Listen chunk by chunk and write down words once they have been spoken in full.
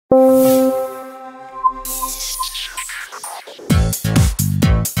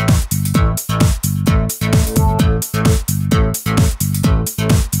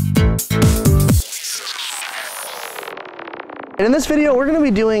In this video, we're going to be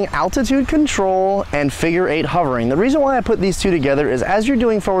doing altitude control and figure eight hovering. The reason why I put these two together is as you're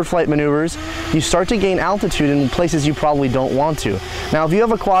doing forward flight maneuvers, you start to gain altitude in places you probably don't want to. Now, if you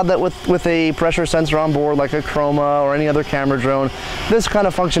have a quad that with a pressure sensor on board, like a Chroma or any other camera drone, this kind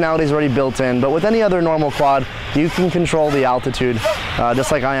of functionality is already built in. But with any other normal quad, you can control the altitude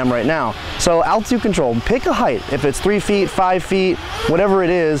just like I am right now. So altitude control, pick a height. If it's 3 feet, 5 feet, whatever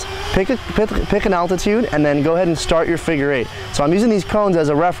it is, pick an altitude and then go ahead and start your figure eight. So I'm using these cones as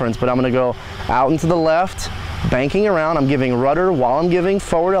a reference, but I'm going to go out and to the left, banking around. I'm giving rudder while I'm giving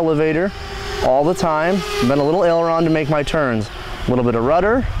forward elevator all the time, then a little aileron to make my turns. A little bit of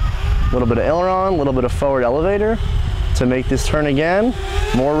rudder, a little bit of aileron, a little bit of forward elevator to make this turn again.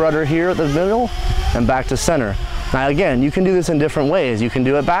 More rudder here at the middle and back to center. Now again, you can do this in different ways. You can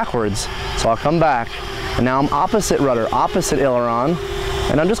do it backwards. So I'll come back and now I'm opposite rudder, opposite aileron,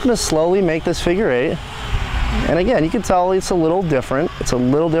 and I'm just going to slowly make this figure eight. And again, you can tell it's a little different. It's a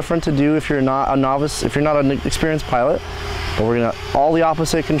little different to do if you're not a novice, if you're not an experienced pilot. But we're gonna all the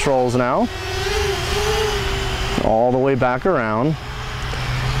opposite controls now. All the way back around.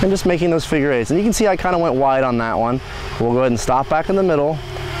 And just making those figure eights. And you can see I kind of went wide on that one. We'll go ahead and stop back in the middle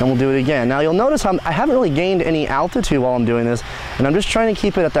and we'll do it again. Now you'll notice I haven't really gained any altitude while I'm doing this, and I'm just trying to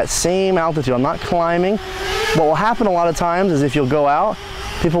keep it at that same altitude. I'm not climbing. What will happen a lot of times is if you'll go out,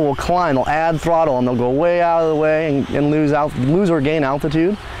 people will climb, they'll add throttle and they'll go way out of the way and lose or gain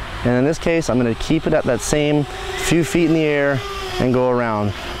altitude. And in this case, I'm going to keep it at that same few feet in the air and go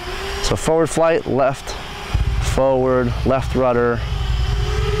around. So forward flight, left, forward, left rudder,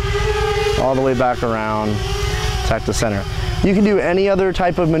 all the way back around, tack to center. You can do any other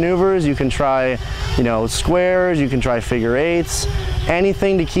type of maneuvers. You can try, squares, you can try figure eights,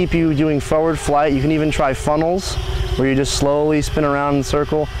 anything to keep you doing forward flight. You can even try funnels, where you just slowly spin around in a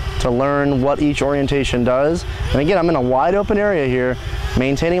circle to learn what each orientation does. And again, I'm in a wide open area here,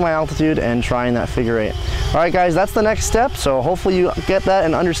 maintaining my altitude and trying that figure eight. All right, guys, that's the next step. So hopefully you get that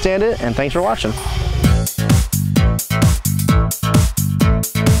and understand it, and thanks for watching.